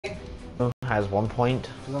has 1 point.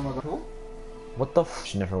 What the f?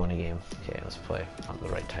 Should never win a game. Okay, let's play. I'm the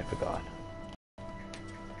right type of god.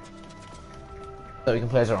 So we can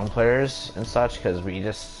play as our own players and such, because we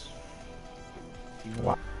just...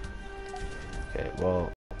 Wow. Okay,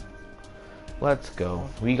 well... Let's go.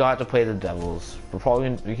 We got to play the Devils. We're probably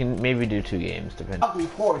we can maybe do 2 games, depending. Ugly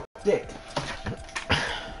poor dick.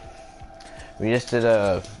 We just did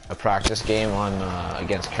a practice game on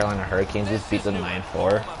against Carolina Hurricanes. We just beat them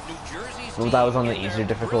 9-4. Well, that was on the easier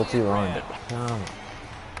difficulty. We're on it.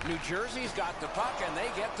 New Jersey's got the puck and they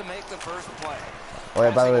get to make the first play. Oh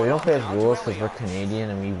yeah, by the way, we don't play as rules because we're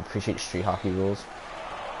Canadian and we appreciate street hockey rules.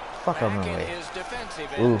 Fuck out of my way.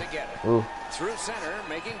 Ooh, ooh. Through center,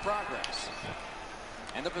 making progress.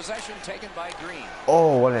 And the possession taken by Green.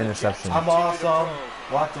 Oh, what an interception. I'm awesome.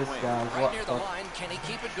 Watch this, guys. Right near the line, can he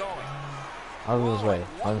keep it going? Out of his way.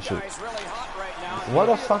 Let him shoot. What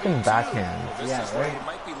a fucking backhand. Yeah, right.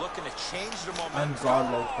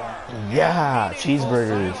 Ungodlike backhand. Yeah,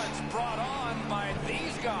 cheeseburgers.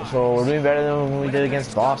 So we're doing better than when we did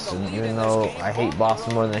against Boston, even though I hate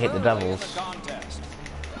Boston more than I hate the Devils.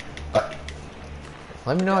 But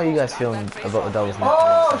let me know how you guys feel about the Devils.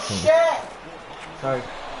 Oh shit! Sorry.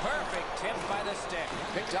 Perfect tip by the stick.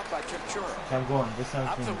 Picked up by Chipchura. I'm going. This time's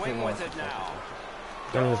Up the going wing to with it now.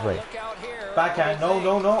 Go this way. Backhand. No,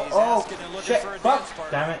 no, no. Oh shit! Fuck!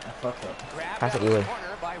 Damn it! I fucked up. Pass it, Wheeler.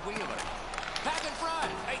 Back in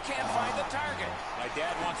front. They can't find the target. My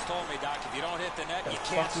dad once told me, Doc, if you don't hit the net, you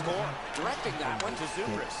can't score. Directing that one to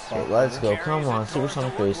Zubris. Okay, let's go. Come on,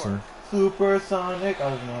 Supersonic Racing. Supersonic.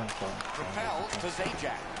 I was not Propelled to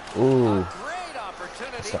Zajac. Ooh. Great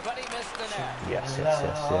opportunity, but he missed the net. Yes, yes,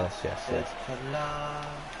 yes, yes, yes, yes.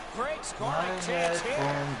 Great scoring chance here.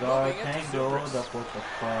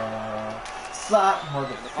 Slap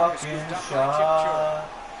motherfucking shot.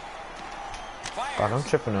 God, I'm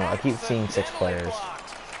tripping out. I keep seeing 6 players.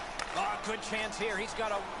 Good chance here. He's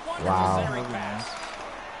got a wonderful Wow. centering pass.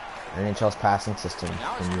 NHL's passing system.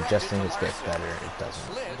 When you just think it gets better, it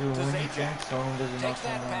doesn't. Dude, when you think someone doesn't know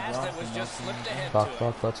Fuck,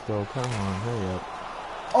 fuck, let's go. Come on, hurry up.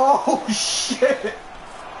 Oh shit!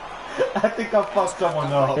 I think I fucked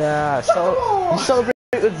someone up. Yeah, so you celebrate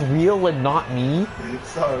with real and not me?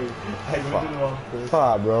 Sorry, I went to the wrong person.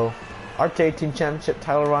 Fuck, bro. Our tag team championship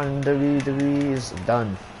title run in WWE is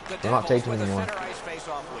done. We're not tag team anymore.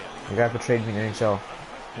 The guy betrayed me in NHL.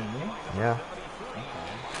 Yeah.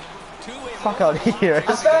 Fuck out of here.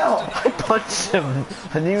 I fell! I punched him.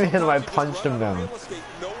 I didn't even hit him, I punched him down.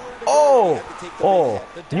 Oh! Oh!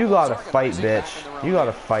 You gotta fight, bitch. You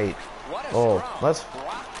gotta fight. Oh, let's...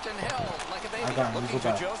 I got him, you go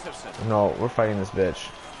back. No, we're fighting this bitch.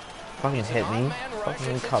 Fucking hit me.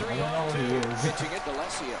 Fucking cup. I don't know who he is.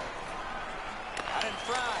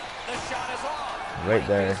 Right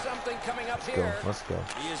there. Let's go. Let's go.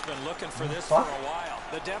 He has been looking for this for a while.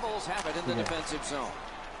 The Devils have it in the defensive zone.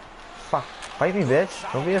 Fuck. Fight me, bitch.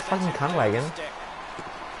 Don't be a fucking cunt wagon.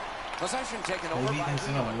 Possession taken over. Maybe you can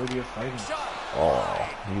see him. Maybe you're fighting. Oh,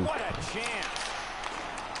 you. What a chance.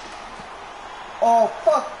 Oh,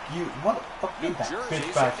 fuck you. What the fuck New you that Jersey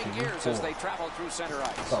bitch back shifting here? gears as they travel through center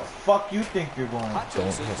ice. The fuck you think you're going?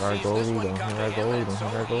 Don't hit our goalie. Don't hit our goalie. Don't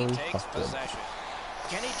hit our goalie. Fuck them.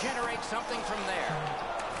 Can he generate something from there?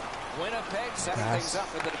 Winnipeg setting things up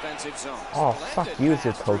in the defensive zone. Oh, fuck you with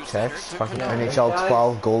your poke checks. Fucking NHL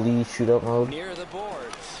 12 goalie shootout mode. Near the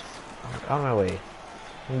boards. Out of my way.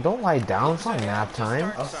 Don't lie down. It's not nap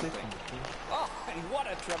time. Oh, and what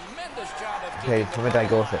a tremendous job of Okay, where did I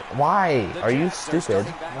go with it? Why? Are you stupid?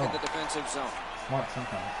 back in the defensive zone. Smart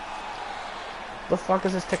sometimes. The fuck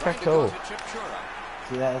is this tic-tac-toe?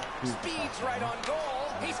 See that? Speeds right on goal.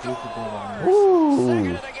 He scores.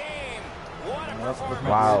 Ooh.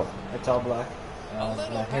 Wow. It's all black.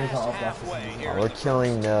 Here's all black. Oh, we're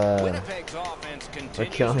killing the... Winnipeg's offense continues We're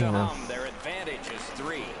killing to them. hum. Their advantage is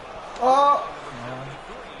 3. Oh!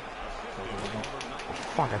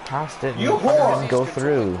 Fuck, I passed it. You and it whore! didn't go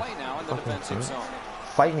through. Play now in the Fucking defensive cunt. zone.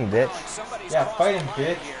 Fight me, bitch. Yeah, fight him,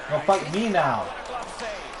 bitch. No, fight me now.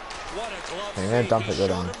 I'm gonna dump it, go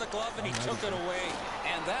down. And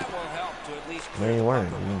that will help to at least No, you weren't.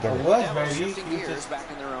 You didn't get I it. was, Devils baby. shifting You gears just back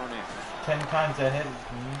in their own end. 10 times ahead of me.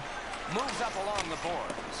 Moves up along the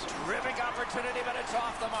boards. Terrific opportunity, but it's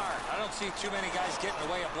off the mark. I don't see too many guys getting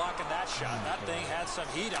away of blocking that shot. That thing had some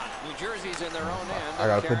heat on it. New Jersey's in their own end. I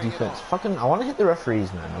gotta put defense. Fucking, I wanna hit the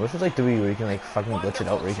referees, man. I wish it was like WWE where you can like fucking glitch it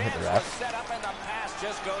out where you can hit the ref. Set up and the pass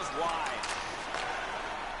just goes wide.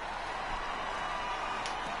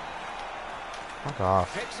 Fuck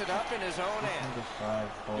off. Picks it up in his own end.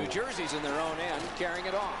 New Jersey's in their own end, carrying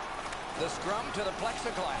it off. The scrum to the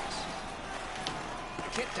plexiglass.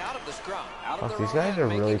 kicked out of the scrum. Out of Fuck, their these own guys end, are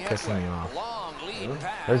really making pissing me headway. off. Long lead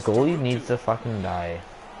pass Their goalie to needs Tutu. to fucking die.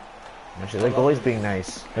 Actually, their goalie's being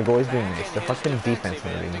nice. Their goalie's being Back nice. in Their his fucking defense defensive are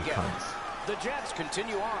end being together. cunts. The Jets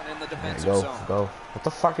continue on in the Alright, defensive go, zone. go. What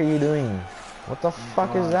the fuck are you doing? What the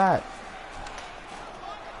fuck is that?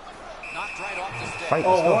 Knocked right off the stick. Fight,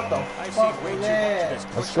 Oh, let's go. what the fuck was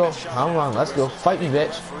that? Let's go. Come on, let's go. Fight me,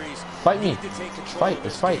 bitch. Fight me. Fight,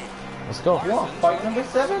 let's fight. Let's go. You want fight number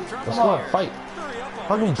 7? Let's Come go. on. Fight.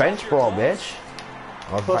 Fucking bench brawl, bitch.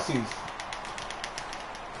 Oh, Pussies.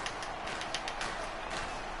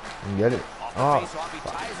 Get it. Off the Oh, face-off, he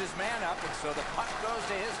ties his man up, and so the puck goes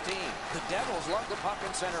to his team. The Devils love the puck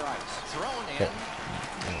in center ice. Thrown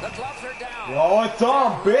in. The gloves are down. Yo, it's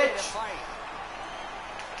on, bitch. Fight.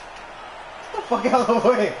 Get the fuck out of the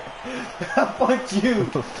way. I'll punch you.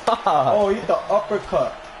 fuck. Oh, you hit the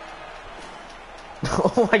uppercut.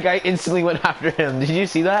 Oh, my guy instantly went after him. Did you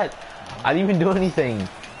see that? I didn't even do anything.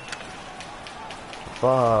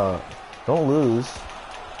 Fuck. Don't lose.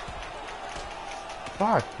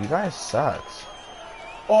 Fuck, you guys sucks.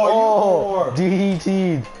 Oh, you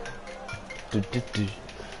DDT'd.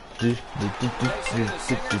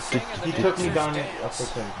 He took me down the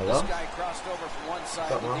uppercut. Hello? This guy crossed over from one side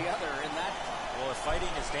to the other, and that. Well, if fighting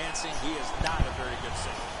is dancing, he is not a very good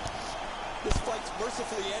singer. This fight's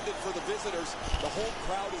mercifully ended for the visitors. The whole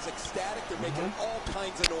crowd is ecstatic. They're making all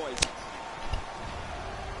kinds of noise.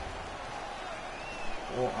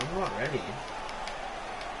 Oh, I'm not ready.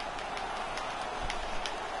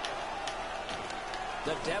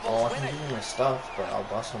 The Oh, Devils I win can it. give you my stuff, but I'll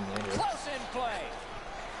bust them later. Close in play.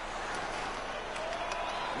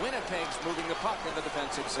 Winnipeg's moving the puck in the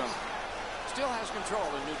defensive zone. Still has control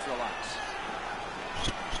in neutral ice.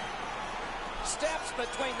 Steps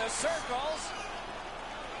between the circles.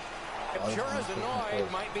 I'm sure is annoyed.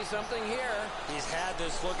 Might be something here. He's had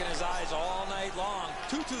this look in his eyes all night long.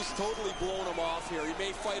 Tutu's totally blown him off here. He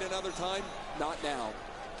may fight another time. Not now.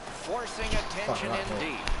 Forcing attention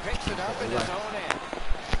indeed. Picks it up in his own end.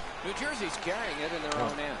 New Jersey's carrying it in their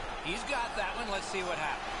own end. He's got that one. Let's see what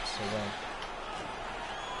happens.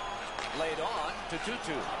 Laid on to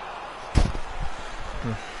Tutu.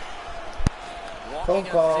 Phone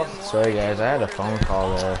call. Sorry guys, I had a phone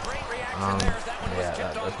call there. Great reaction there as that one was Yeah,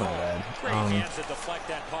 tipped that's on my goal. bad. Great hands to deflect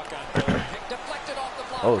that puck on goal. Deflected off the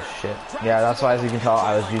blocker. Oh shit. Yeah, that's why, as you can tell,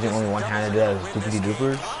 I was using only one-handed as doopity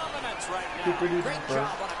doopers. Dominance right now. Doopity Great doopers.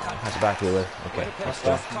 job on a cut. Pass it back here with. Okay, let's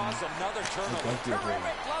go. Cause another turnover.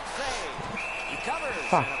 Terrific glove save. He covers.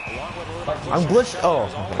 Fuck. Along with a little I'm glitched. Oh,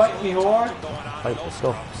 Fight me, whore. fight. Let's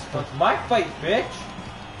go. That's my fight, bitch.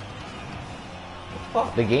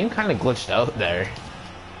 Fuck. The game kind of glitched out there.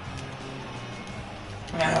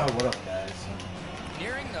 Ah, what up, guys?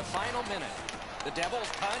 Nearing the final minute. The Devils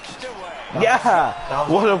punched away. Yeah.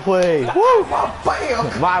 What a play. Woo.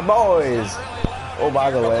 Bam! My boys. Oh,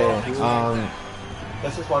 by the way,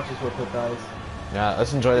 Let's just watch this real quick, guys. yeah,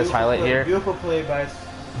 let's enjoy this highlight play, here. Beautiful play, guys.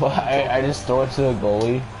 I just throw it to the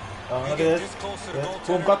goalie. Look at this.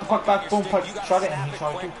 Boom, got the puck back. Boom, puck. Shot it, and he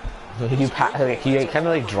shot it too. He kind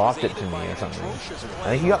of like dropped it to me or something. I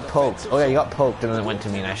think he got poked. Oh yeah, he got poked and then it went to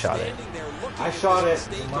me and I shot it. I shot it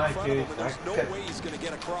in my face. No way he's going to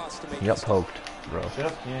get across to make He got poked, bro. Shut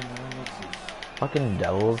up, yeah, no, let's see. Fucking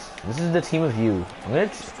Devils. This is the team of you. I'm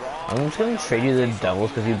just gonna trade you to the Devils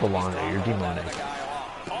because you belong there. You're demonic. You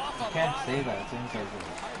can't say that. It's inside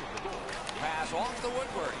the Pass off the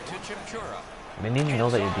woodwork to Chimchura. They need to know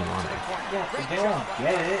that you're demonic. Yeah, but they won't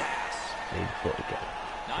get it. They broke it.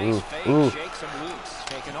 Nice fake, Ooh. shakes him loose.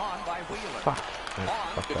 Taken on by Wheeler. Fuck. On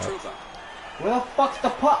Fuck to that. Trouba. Where the fuck's the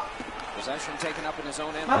puck? Possession taken up in his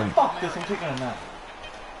own end. Man, fuck this. I'm taking a nap.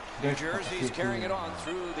 New Jersey's carrying it on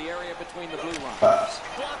through the area between the blue lines.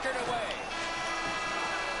 Blockered away.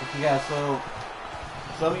 Okay, yeah, so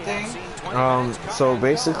something. So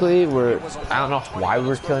basically, I don't know why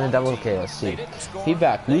we're killing the Devils. Okay, let's see.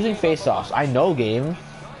 Feedback. Losing face-offs. I know, game.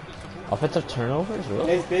 Offensive turnovers?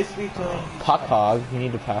 Really? It's basically telling Puck hog. You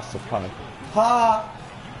need to pass the puck. ha.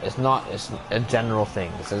 It's not. It's a general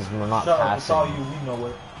thing. It says we're not Shut up, it's all you. passing. We know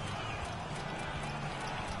it.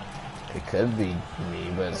 It could be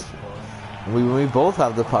me, but when we both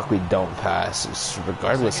have the puck, we don't pass. It's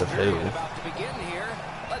regardless of who. About to begin here.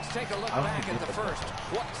 Let's take a look back at the first.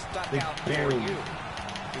 What stuck They out for barely- you?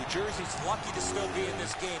 New Jersey's lucky to still be in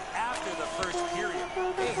this game after the first period.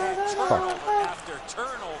 They had turnover after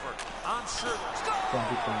turnover. I'm sure Some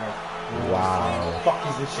people like, Wow. fuck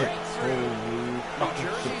is this shit? Holy New fucking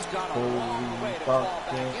Jersey's shit. got a long way to claw back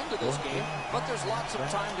Holy into this fucking game, but there's lots of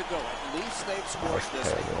time to go. At least they've scored this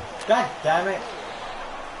thing. Terrible. God damn it.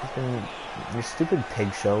 Fucking, your stupid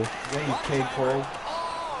pig show. Yeah, you pig hole.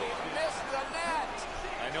 Oh, he missed the net.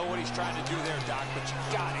 know what he's trying to do there, Doc, but you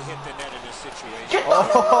gotta hit the net in this situation.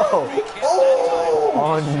 Oh!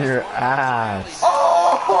 On your ass.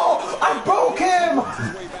 Oh! I broke him!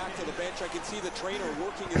 His way back to the bench. I can see the trainer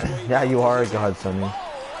working his way. Yeah, you are a down. god, Sonny. Oh,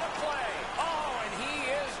 what a play. Oh, and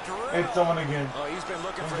he is drilled. It's on again. Oh, he's been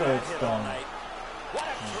looking for Okay, that it's hit all done. night. What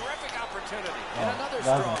a terrific opportunity. And another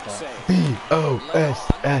that's strong not save.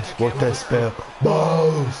 B-O-S-S, what that spell?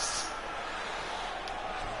 Boss!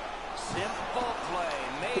 Simple play.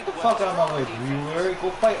 Made Get the fuck out of my way, Brewer. Go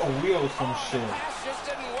fight a wheel or some shit. Pass just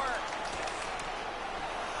didn't work.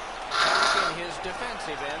 Back in his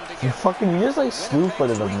defensive end to You get fucking, you just like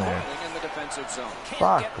slew-footed him there. recoiling in the defensive zone. Can't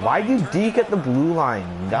Fuck, get why'd you behind, deke at the blue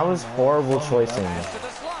line? That was horrible choicing. turns to the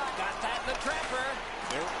slot. Got that in the trapper.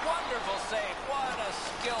 Wonderful save. What a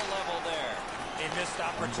skill level there. A missed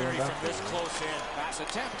opportunity from this close in. Pass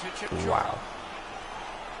attempt to chip short. Wow.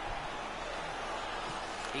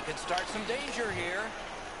 He could start some danger here.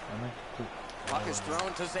 Puck is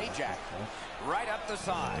thrown to Zajac. Right up the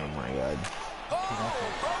side. Oh my god. Oh,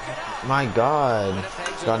 broken up. My god.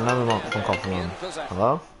 Got another phone call from him.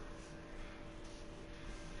 Hello?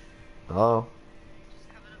 Hello?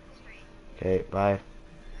 Okay, bye.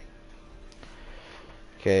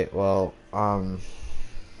 Okay, well, I'm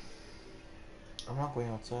not going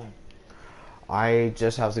outside. I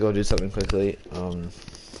just have to go do something quickly.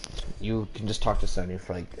 You can just talk to Sunny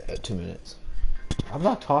for like 2 minutes. I'm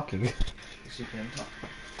not talking. Yes, you can talk.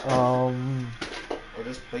 Or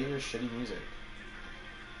just play your shitty music.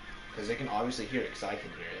 Because they can obviously hear it, because I can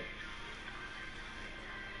hear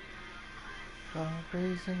it. I'm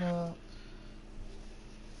raising up.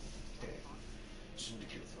 Okay. Shouldn't be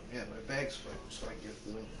too fun. Yeah, my bag's full, so I can get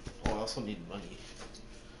food. Oh, I also need money.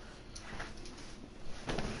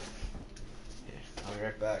 Yeah, I'll be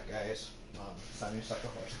right back, guys. Sign me suck a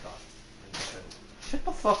horse cock. Shut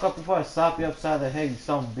the fuck up before I slap you upside the head, you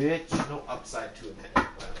son of a bitch. No upside to a head, by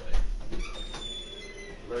the way.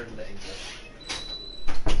 Learn the English.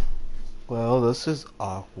 Well, this is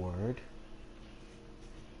awkward.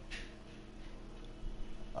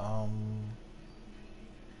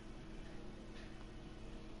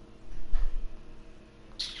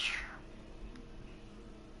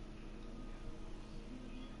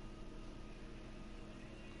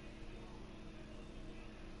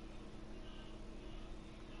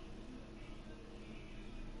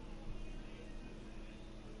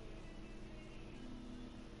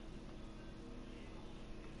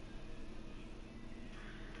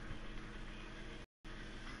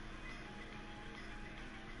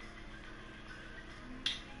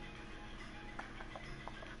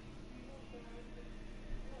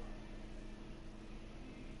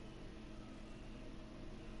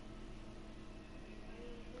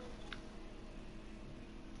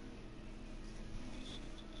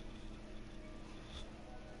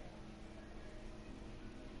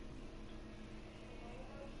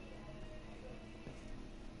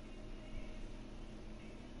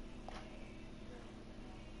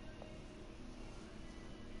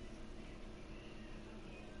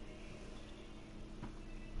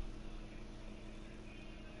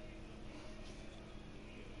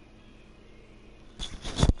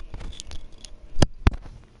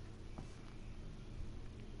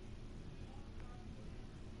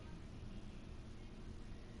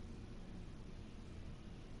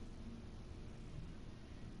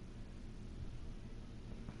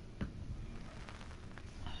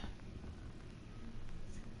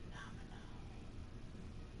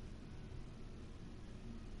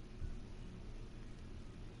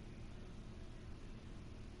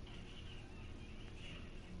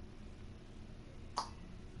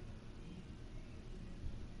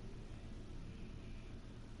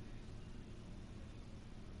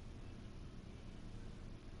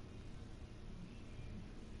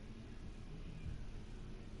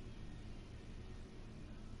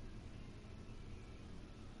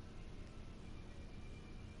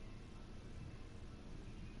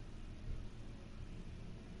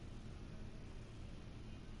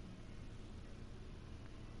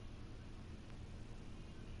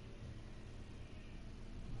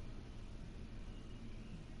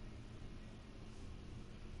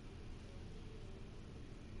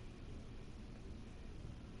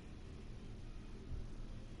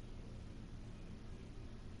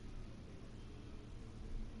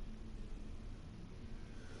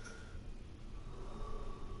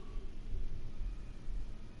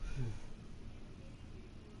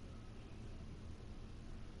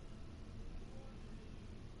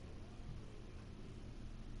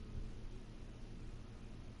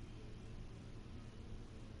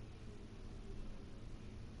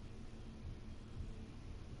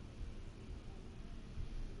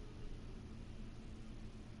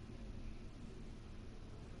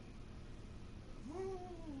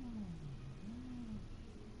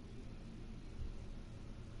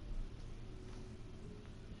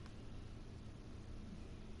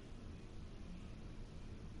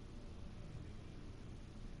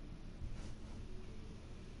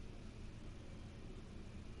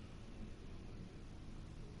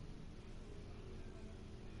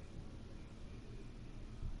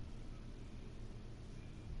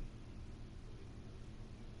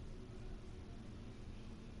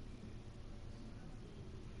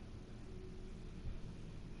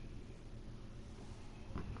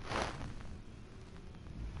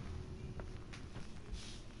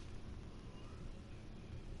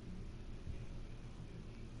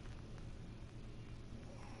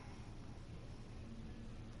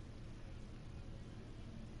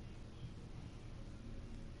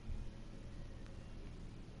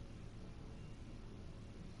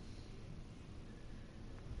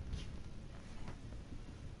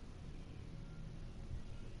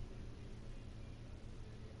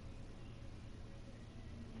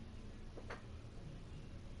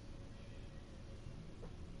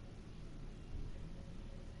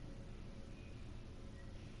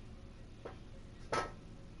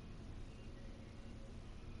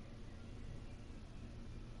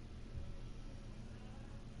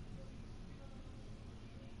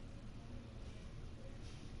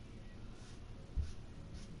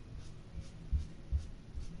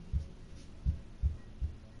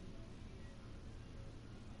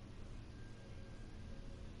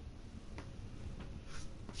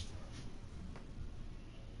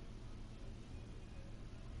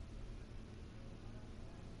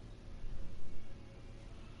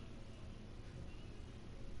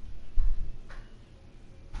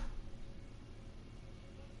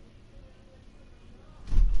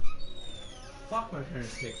 Fuck, my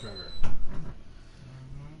parents take forever.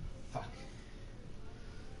 Fuck.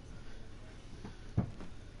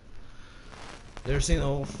 They were saying,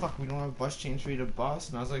 oh fuck, we don't have bus change for you to bus,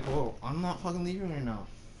 and I was like, whoa, I'm not fucking leaving right now.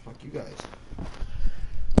 Fuck you guys.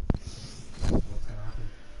 What's gonna happen?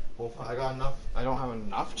 Well, I got enough. I don't have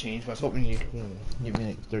enough change, but I was hoping you could give me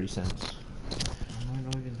like 30 cents. I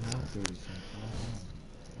don't even have 30 cents.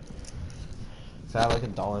 So I have like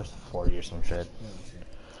 $1.40 or some shit. Yeah, let's see.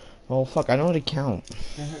 Well, fuck, I know how to count.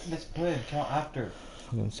 Let's play and count after.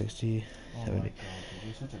 Fucking 60, Oh 70. my god, dude,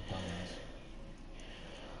 you're such a dumbass.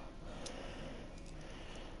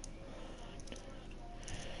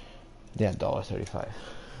 Yeah, $1.35.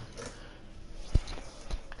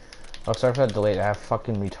 Oh, sorry for that delay. I have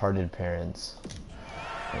fucking retarded parents.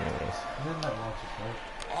 Anyways. Isn't that watch it,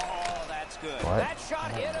 right? Oh, that's good. What? That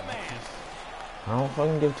shot hit a man. I don't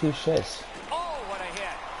fucking give two shits. Oh, what a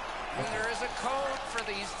hit. And there is a code for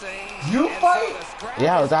these things. You And fight? so the scrap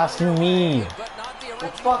Yeah, I was is asking underway, me. But not the Well,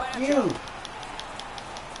 original fuck matchup. you!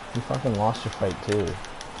 You fucking lost your fight too.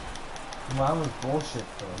 Mine was bullshit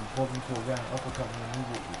though. You pulled me to a ground uppercut me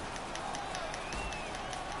immediately.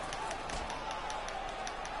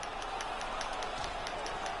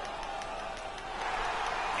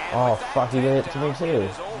 And Oh with that fuck, you did it to me takedown, too. it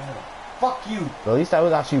is over. Yeah. Fuck you! But at least I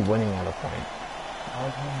was actually winning at a point. I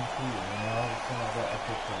was winning too, and all of a sudden I got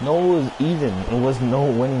uppercut. No, it was even. It was no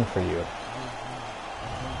winning for you.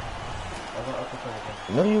 I got uppercut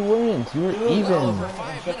again. No, you weren't. You were Dude, even. Over Shut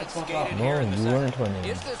 5 the minutes fuck skated up. here in No, the you weren't second.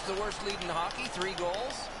 winning. Is this the worst lead in hockey? 3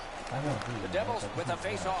 goals? I don't do The that. Devils That's with a not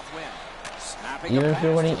bad. face-off win. Snapping Even a if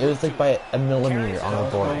you're pass winning, to it was like Rutu. by a millimeter on the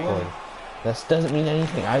board. That doesn't mean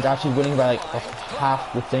anything. I was actually winning by like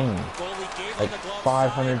half the thing. Goalie gave him Like the glove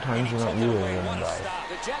 500 side, times and he than what took you it were away. winning What a by. stop.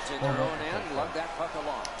 The Jets in their own end lug that puck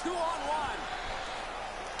along. 2-on-1.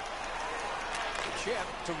 Chip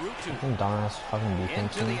to Rutu. Fucking dumbass fucking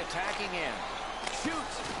defense. Into the attacking end.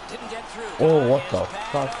 Shoots. Didn't get through. Oh, what Is the bad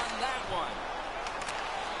fuck? on that one.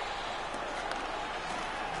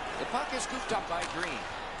 The puck is scooped up by Green.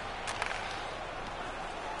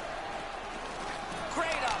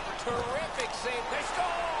 Great terrific save. They score!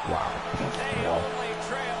 Wow. They Wow. only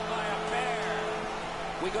trail by a pair.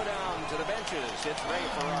 We go down to the benches. It's Ray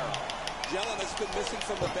Ferraro. Jelen has been missing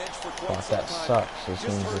from the bench for quite Fuck, some that time. sucks. As Just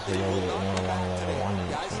soon as heard this they is will over, not it won't be along back the today. one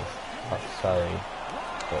Guys, Fuck, sorry.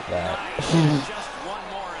 But that. Just one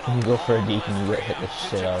more and When you go for a long deep and you list get hit the for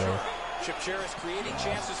shit out of it. Chipchera's creating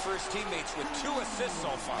chances for his teammates with 2 assists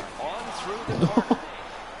so far. on through the corner.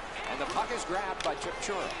 And the puck is grabbed by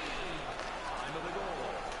Chipchura.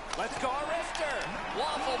 Let's go, Rister.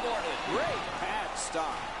 Waffle boarded. Great pad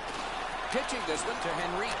stop. Pitching this one to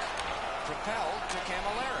Henrique. Propelled to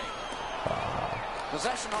Camilleri.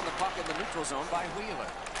 Possession on the puck in the neutral zone by Wheeler.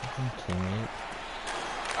 Teammate.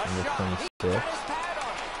 A Number shot. He 26. got his pad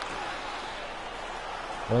on it.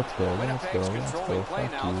 Let's go, let's go, Winnipeg's let's controlling go. play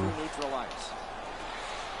Fuck now you. through neutral ice.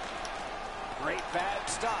 Great bad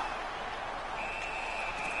stop.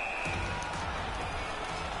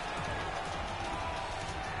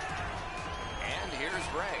 And here's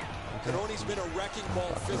Ray. Cannoni's been a wrecking ball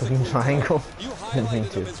Fucking physically. triangle. You Didn't mean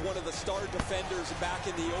highlighted him to. as one of the star defenders back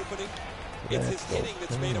in the opening. It's his Let's go. hitting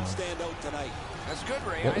that's made him stand out tonight. That's good,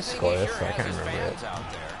 Ray. What I was think score he this? sure I has can't his remember fans it. out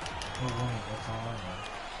there. We're winning, that's all I know.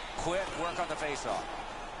 Quick work on the faceoff.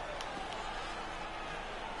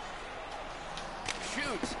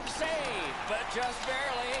 Shoots, save, but just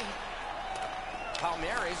barely.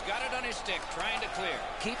 Palmieri's got it on his stick, trying to clear.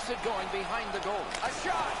 Keeps it going behind the goal. A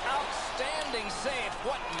shot, outstanding save.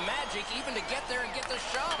 What magic even to get there and get the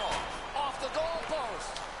shot off the goal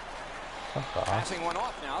post. Fuck off. Passing one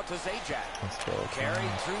off now to Zajac. Let's go. Carried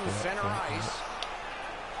Let's through go. center ice.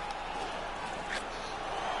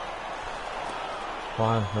 Come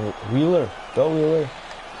on, Wheeler. Go, Wheeler.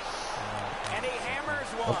 And he hammers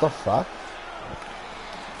one. What the fuck?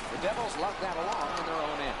 The Devils lug that along in their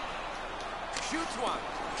own end. Shoots one.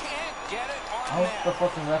 Can't get it on How's net. the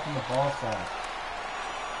fucking ref in the ball side?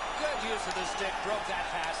 Good use of the stick. Broke that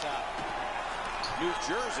pass up. New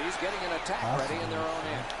Jersey's getting an attack ready in their own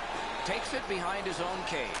end. Takes it behind his own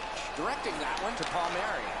cage. Directing that one to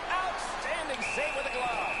Palmieri. Outstanding save with a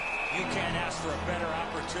glove. You can't ask for a better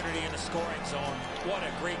opportunity in the scoring zone. What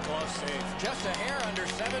a great glove save. Just a hair under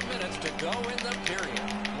 7 minutes to go in the period.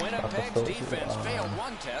 Winnipeg's defense failed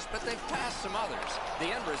one test, but they've passed some others.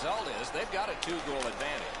 The end result is they've got a 2-goal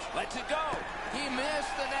advantage. Let's it go. He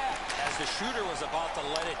missed the net. As the shooter was about to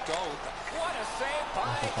let it go. What a save by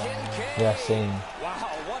Kincaid. Yeah, same.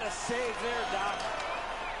 Wow, what a save there, Doc.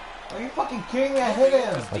 Are you fucking kidding me? I hit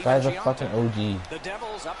him! That guy's a fucking OG. The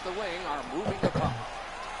Devils up the wing are moving the puck.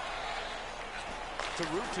 To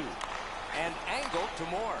Rutu. And angled to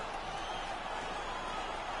Moore.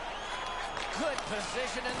 Good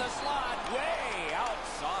position in the slot. Way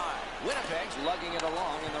outside. Winnipeg's lugging it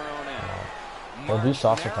along in their own end. They'll do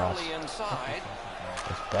saucer pass. Narrowly inside.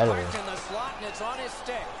 It's better. Marked in the slot, and it's on his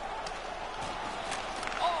stick.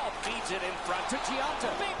 Oh, feeds it in front to Giunta.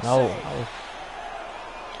 Big No. save.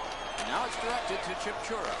 Now it's directed to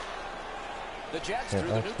Chipchura. The Jets through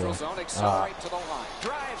the neutral zone accelerate to the line.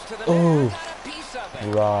 Drives to the net. Got a piece of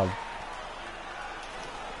it. Rob.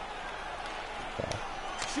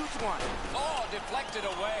 Shoots one. Oh, deflected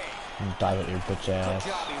away. Dive at your bitch ass.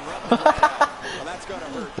 Good job. He run the play out. Well, that's gonna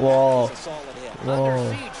hurt. Whoa. That's a solid hit.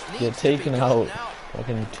 Whoa. Get taken out.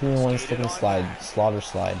 Fucking 2-in-1 slip and slide. Slaughter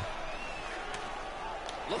slide.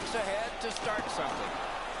 Looks ahead to start something.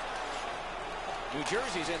 New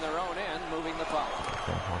Jersey's in their own end, moving the puck.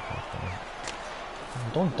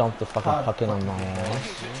 Don't dump the fucking puck in on my ass.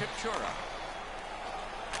 Looking to Chipchura.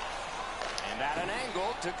 And at an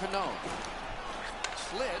angle to Cano.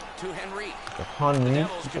 Slid to Henry. Henry.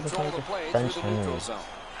 Devils control the play French through the Henry. neutral zone.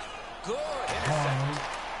 Good intercept.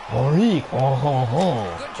 Henry.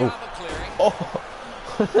 Oh, Good job of clearing. oh.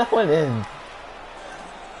 That went in.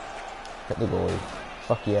 Hit the goalie.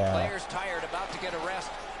 Fuck yeah. Players tired, about to get a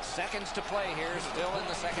rest. Seconds to play here, still in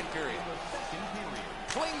the second period.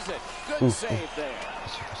 Swings it. Good save there.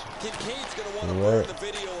 Kincaid's going to want to burn the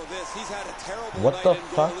video of this. He's had a terrible What night the in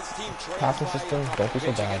fuck? goal. His team trails Passing by system. a couple. Don't be so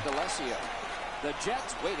Pitching bad. it to Alessio. The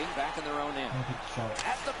Jets waiting back in their own end.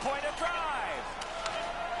 At the point of drive.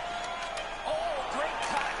 Oh, great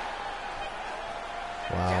cut.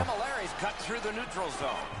 Wow. Camilleri's cut through the neutral zone.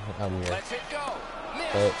 That'd be weird. Lets it go.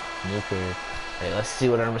 Missed. But new period. Hey, let's see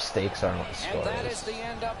what our mistakes are and what the And score that is is. the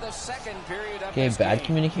end of the second period of Okay, this bad game.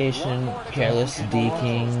 communication, One more to go. careless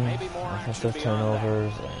deking, Maybe more offensive should be on that.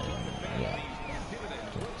 turnovers, and yeah,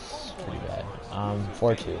 it's pretty bad.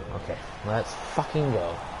 4-2. Okay, let's fucking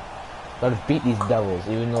go. Gotta beat these devils,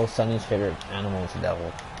 even though Sonny's favorite animal is a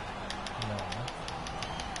devil.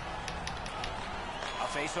 A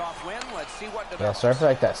face-off win. Let's see what Yeah, develops. sorry for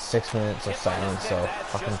like that 6 minutes of Hit by the silence, stick, so that's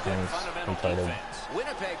fucking just good things fundamental retarded. defense.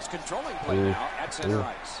 Winnipeg's controlling play Ooh. now at center Ooh.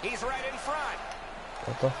 ice. He's right in front.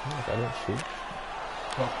 What the fuck? I didn't shoot.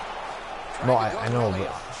 Trying No, to I go know, early.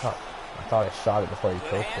 but I thought I shot it before you Good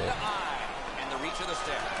poked hand it. to eye. And the reach of the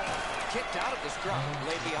stick. Kicked out of the scrum.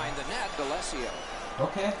 Laid behind the net, D'Alessio.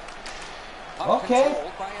 Okay. Puck Okay.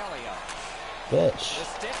 controlled by Elliott. Bitch. The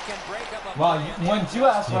stick can break up a Wow, man. when you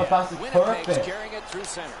asked for a pass, it's Winnipeg's perfect. carrying it through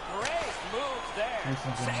center. Great move there.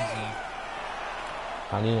 Save.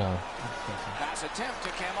 How do you know? Pass attempt to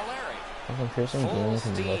Camilleri. Fucking Pearson Full Games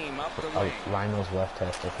can be steam up the like wing. a rhino's left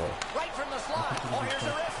testicle. Right from the slot. Oh, here's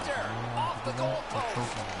a wrister. Off the goal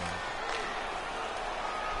post.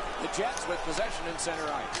 The Jets with possession in center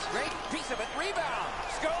ice. Great piece of it. Rebound.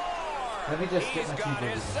 Score. Let me just He's get my got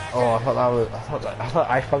keyboard. his second. Oh, I thought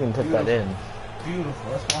I fucking took that in.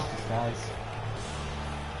 Beautiful. Let's watch this, guys.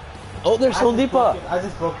 Oh, there's Soldipa! I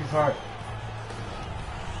just broke his heart.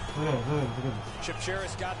 Look at him, look at him, look at him.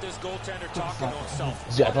 Chipchura's got this goaltender talking to himself.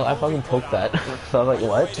 Yeah, I thought I fucking poked that. So I was like,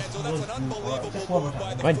 what? So that's an unbelievable move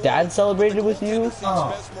by the My dad celebrated with you?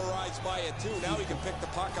 Goaltender seems mesmerized by it too. Now he can pick the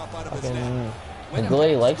puck up out of his net. Fucking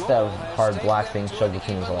Glady likes that hard black thing shoved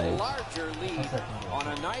between his legs. Larger lead on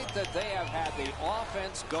a night that they have had the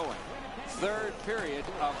offense going. Third period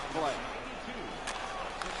of play.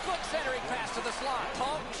 Good centering pass to the slot.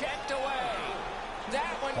 Pump checked away.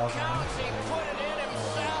 That one counts. He put it in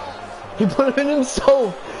himself. He put it in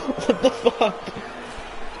himself! What the fuck?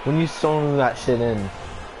 When you sewn that shit in.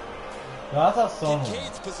 No, that's not Sonu.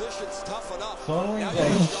 Kincaid's position's tough enough. Sonu Now is you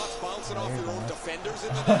have like... shots bouncing off your own defenders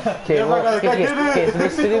in the net. Okay, Yeah, well, my guy, okay, so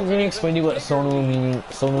this video me explain to you what Sonu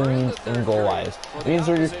means in goal wise. It means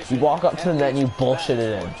where you walk up to the net and you bullshit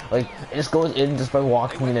it in. Like, it just goes in just by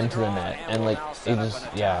walking it into the net. And like, it just,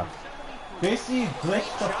 yeah. Basically,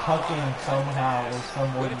 glitch the puck in somehow or some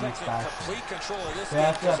way to Winnipeg's in fashion. complete control of this They game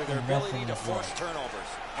have to because have of their to invest ability in to the force play. turnovers.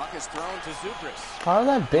 Puck is thrown to Zubris. How did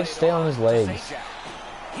that bitch stay on his legs?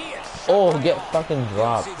 Oh, get fucking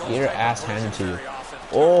dropped. Get your ass handed to you.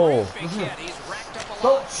 Oh,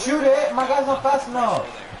 Don't shoot it! My guy's not fast enough!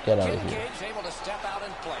 get out of here. Kincaid's able to step out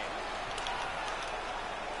and play.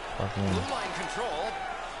 Fucking... Blue line control.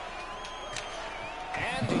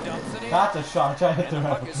 And he dumps it in. That's a shot. I'm trying to hit the And the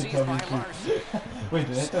ref puck with is the seized by WQ. Larson. Wait,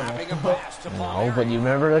 did I hit the Snapping a ref? pass to No, Palmieri. but you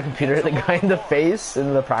remember the computer hit the guy in the face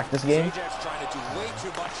in the practice game? Ajax trying to do way too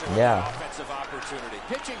much with Yeah. the offensive opportunity.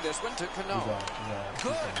 Pitching this one to Cano. Yeah.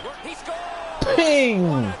 Good work. He scores! Ping!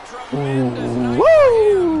 What a tremendous night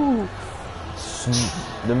Woo!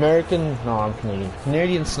 The American, no, I'm Canadian.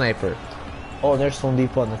 Canadian sniper. Oh, there's Home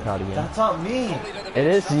Depot in the crowd again. That's not me. It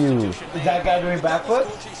is you. Is that guy doing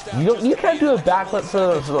backflips? You can't do a backflip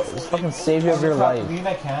for the fucking savior of your life. I mean,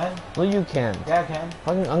 I can. Well, you can. Yeah, I can.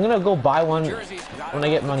 I'm gonna go buy one when I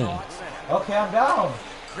get money. Okay, I'm down.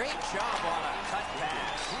 Great job on a cut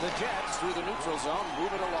pass. The Jets through the neutral zone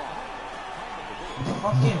move it along.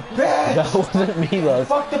 Fucking bitch! That wasn't me, though.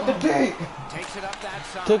 Fucked up the date! Takes it up that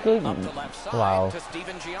side. Took a... Up the left side Wow. to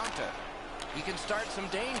Steven Giunta. He can start some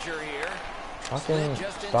danger here. Fucking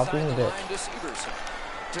Just stop being a inside the bitch. line to Severson.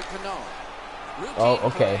 To Cano. Oh,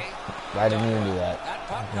 okay. Play. I didn't even do that. That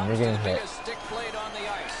puck You're comes getting to the hit. biggest stick played on the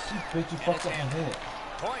ice. Bitch, you fucked up and hit it.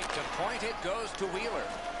 Point to point, it goes to Wheeler.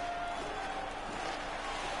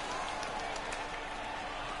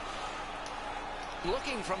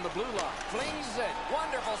 Looking from the blue line, flings it.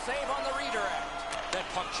 Wonderful save on the redirect. That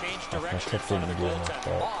puck changed direction in That's front of the doing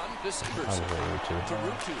goaltender. On to Severson. To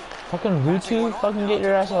Rutu. Fucking Rutu, fucking get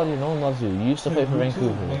your ass out of here. No one loves you. You used to play for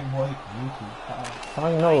Vancouver.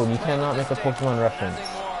 Fucking no, you cannot make a Pokemon reference.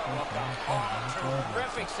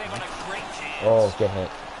 Terrific save on a great chance. Oh, get hit.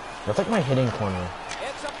 That's like my hitting corner.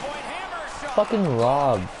 It's a point hammer shot. Fucking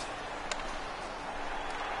robbed.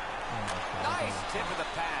 Nice tip of the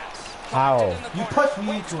pass. How? You pushed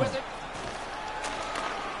me into With it. it.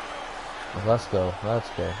 Let's go. Let's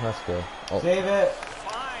go. Let's go. Oh, Save it.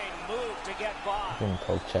 Fine move to get by. fucking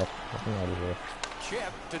poke check. Fucking out of here.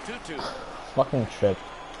 Chip to Tutu. Fucking trip.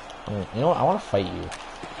 You know what? I want to fight you.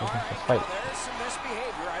 All right, Let's fight. now there's some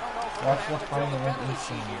misbehavior. I don't know if we're Watch going to have the to throw the fighting penalty against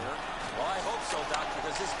sheet him. here. Well, I hope so, Doc,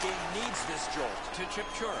 because this game needs this jolt. To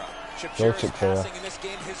Chipchura. Go, Chipchura's Chipchura. passing in this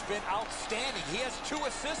game has been outstanding. He has 2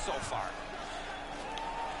 assists so far.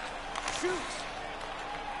 Shoots.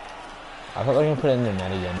 I thought they were gonna put it in their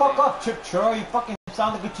net again. Fuck off, Chip Churro. You fucking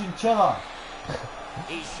sound like a chinchilla.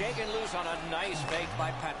 He's shaken loose on a nice fake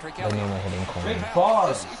by Patrick I know Elliott. my hitting corner. Big Pass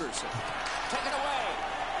bars. to Severson. Taken away.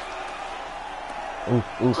 Ooh,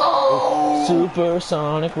 ooh.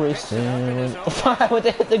 Supersonic racing. Why would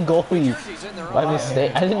they hit the goalie? Jersey's in their By own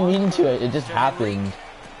mistake. I didn't mean to. It just happened.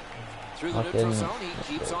 Through the neutral Fucking. zone,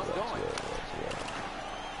 he keeps on going.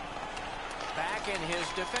 Back in his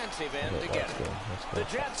defensive end to get it. The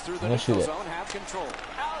Jets through the I'm gonna shoot neutral it. zone have control.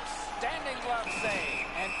 Outstanding glove save.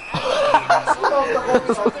 And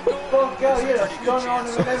Fuck out here. That's going on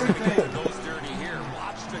and everything. Goes dirty here.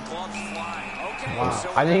 Watch the gloves fly. Okay, Wow.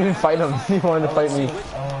 so I didn't even fight him. He wanted to fight me.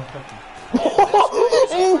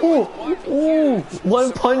 Ooh, ooh,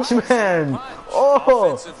 one punch man.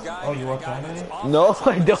 Oh, Offensive guy, Oh, you and a want guy that? that's no,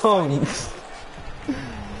 I don't.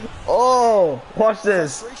 Oh, watch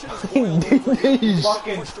this. He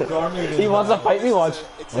Fucking dominated. wants to fight me. Watch.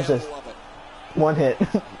 Watch this. Example of it. One hit.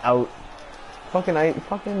 Out. Fucking,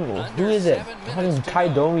 who is it? Fucking Kai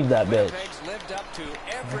Domi that bitch. Winnipeg's lived up to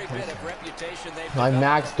every bit of reputation they've I developed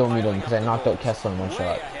max Domi him piling because I up knocked the out Kessler in one goals.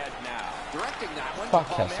 shot. Way ahead now. Directing that one Fuck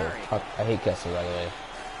to Kessler. Palmieri. Fuck, I hate Kessler, by the way.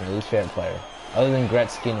 My least favorite player. Other than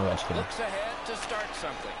Gretzky and Ovechkin. Looks ahead to start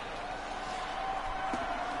something.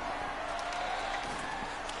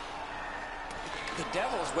 The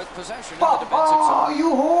Devils with possession in the Fuck. defensive Oh, zone. you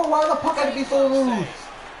whore. Why the fuck gotta be so rude?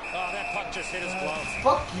 Oh, that puck just hit his glove.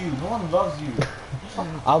 Fuck you. No one loves you.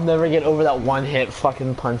 I'll never get over that one hit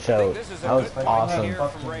fucking punch out. This is a That was good point awesome. here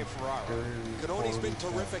from Ray Ferraro. Canone's been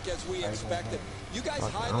terrific as we expected. You guys I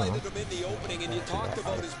don't highlighted him in the opening and you talked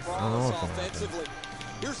about his prowess offensively.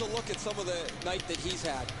 Here's a look at some of the night that he's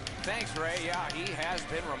had. Thanks, Ray. Yeah, he has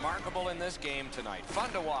been remarkable in this game tonight. Fun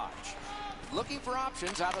to watch. Looking for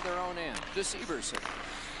options out of their own end. To Severson.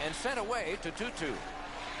 And sent away to Tutu.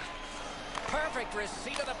 Perfect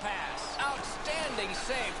receipt of the pass. Outstanding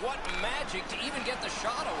save. What magic to even get the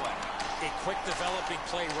shot away. A quick developing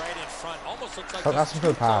play right in front. Almost looks like Fuck, a that's a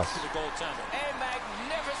good pass. to the goaltender. A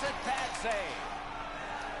magnificent pad save.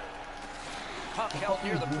 Puck held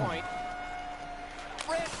near the point.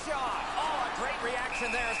 Wrist shot. Oh, a great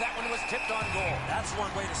reaction there as that one was tipped on goal. That's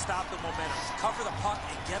one way to stop the momentum. Cover the puck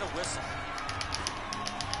and get a whistle.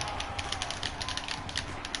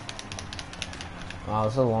 Wow,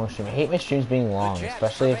 this is a long stream. I hate my streams being long,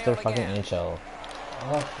 especially if they're fucking NHL.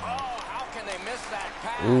 Oh, how can they miss that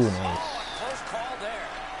pass? Ooh, nice. Oh, a close call there.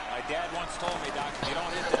 My dad once told me, Doc, if you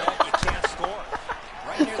don't hit the net, you can't score.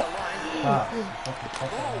 Right near the line. Oh,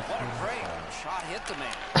 what a break. Shot hit the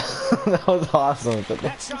man. That was awesome.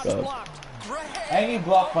 That shot's blocked. Great. And he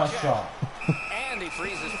blocked my shot. And he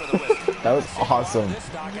freezes for the whistle. That was awesome. This,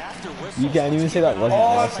 Doc, after whistle. You can't even say that wasn't Oh,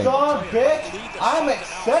 awesome. son, bitch. I'm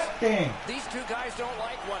accepting. These two guys don't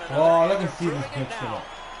like one another. Oh, and let me they're see this proving it bitch. now.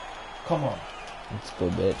 Come on. Let's go,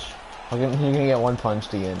 bitch. You're gonna get one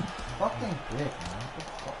punched again. Fucking dick, man. What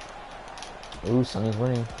the fuck? Ooh, Sonny's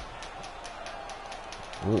winning.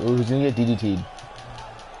 Who's gonna get DDT'd?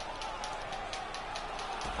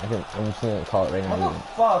 I'm just gonna call it right How now. the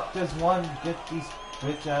fuck does one get these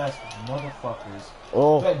bitch ass motherfuckers?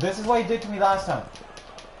 Oh. Wait, this is what he did to me last time.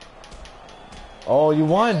 Oh, you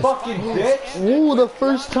won! Fucking bitch! Ooh, the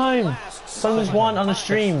first time! Son just won on the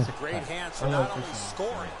stream. Great hands for not only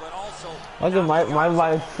scoring, but also... Look at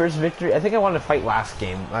my first victory. I think I won the fight last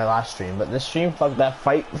game, my last stream, but this stream, fuck that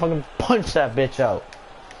fight, fucking punch that bitch out.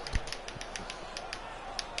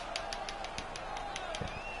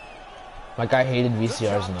 My guy hated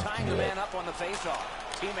VCRs enough to do it. Up on the face-off.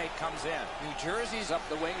 Teammate comes in. New Jersey's up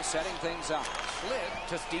the wing, setting things up. Slid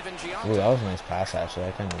to Steven Giannis. Ooh, that was a nice pass, actually.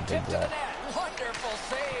 I kind of did that. Wonderful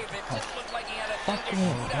save. It didn't look like he had a thing to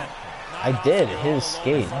shoot at. I did. It hit his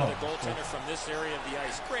skate. The goaltender from this area of the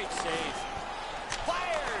ice. Great save.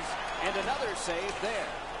 Fires! And another save there.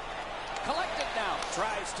 Collect it now.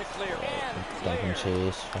 Tries to clear and Duncan clear.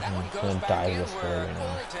 chase. That Fucking one goes gonna back die in this where way a right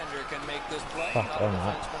now. goaltender can make this play. Fuck, or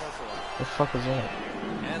not. Defenseman or forward. What the fuck is that?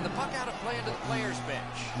 And the puck out of play into the player's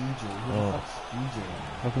bench. DJ, who Oh. the fuck's DJ?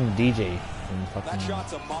 Fucking DJ. And That fucking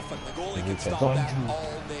shot's a muffin. The goalie can Don't- stop that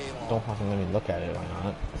all day long. don't fucking let me look at it. Why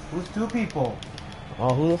not? Who's two people?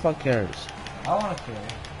 Oh, who the fuck cares? I wanna kill.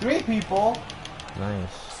 Three people? Nice.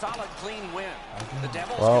 Solid, clean win. The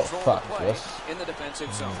Devils Well, control fuck, the play let's- in the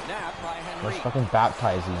defensive zone. Nap by Let's Henry. fucking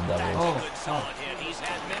baptize these That's devils. a good solid hit. He's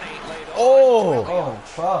had many laid on. Oh! Oh,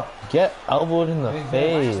 fuck. Get elbowed in the Big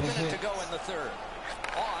face. hit. Minute to go in the third.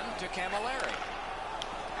 On to Camilleri.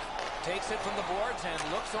 Takes it from the boards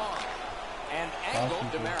and looks on. And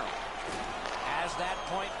angled DeMero. Has that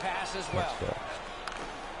point pass as well. Let's go.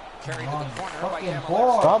 Carried to the corner by Fucking Camilleri.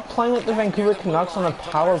 boy. Stop playing with the Vancouver Canucks on a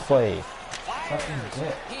power play. Fires.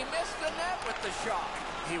 dick. He missed the net with the shot.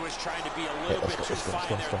 He was trying to be a little bit too fine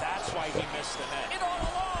there. That's why he missed the net. It all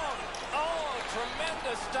along. Oh,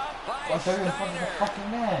 tremendous stop by What's that in front of the Schneider.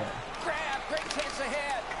 fucking net? Grab, great chance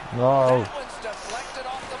ahead. No. That one's deflected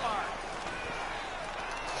off the mark.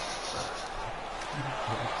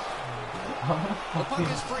 The puck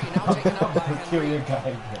is free, now taken out by I'm gonna kill Henry. your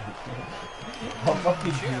guy, bro. I'll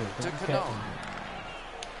fucking do Chip it. to Don't catch Cano.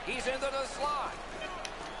 me. He's into the slot.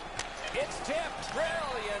 It's tipped.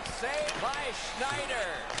 Brilliant save by Schneider.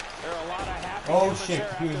 There are a lot of happy Oh humans shit,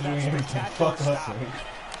 there he was after doing that everything. spectacular Fuck us, stop.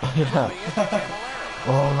 right? Yeah. Moving into Camilleri.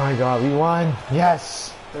 Oh my god, we won.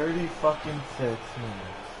 Yes. 30 fucking 6 minutes.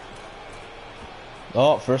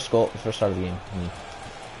 Oh, first goal, first start of the game. Me.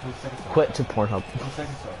 Who's second star? Quit to Pornhub. Who's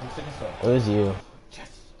second star? Who's second star? It was you. Yes!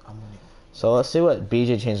 I'm winning. So let's see what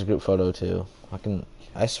BJ changed the group photo to.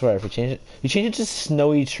 I swear, if you change it to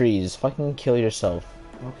snowy trees. Fucking kill yourself.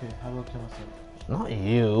 Okay, how about kill myself? Not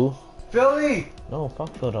you. Philly! No,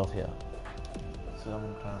 fuck Philadelphia. So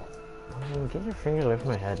I'm gonna Get your fingers away from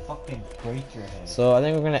my head. fucking break your head. So I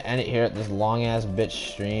think we're gonna end it here at this long ass bitch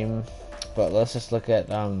stream. But let's just look at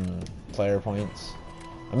player points.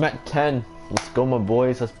 I'm at 10. Let's go, my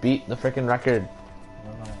boys. Let's beat the freaking record.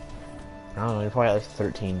 Never mind. I don't know. You're probably at like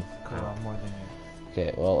 13. Cool, I'm more than you.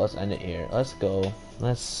 Okay, well let's end it here. Let's go.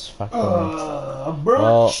 Let's fucking. Bro.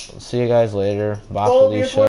 Well, see you guys later. Bye, Oh, Felicia.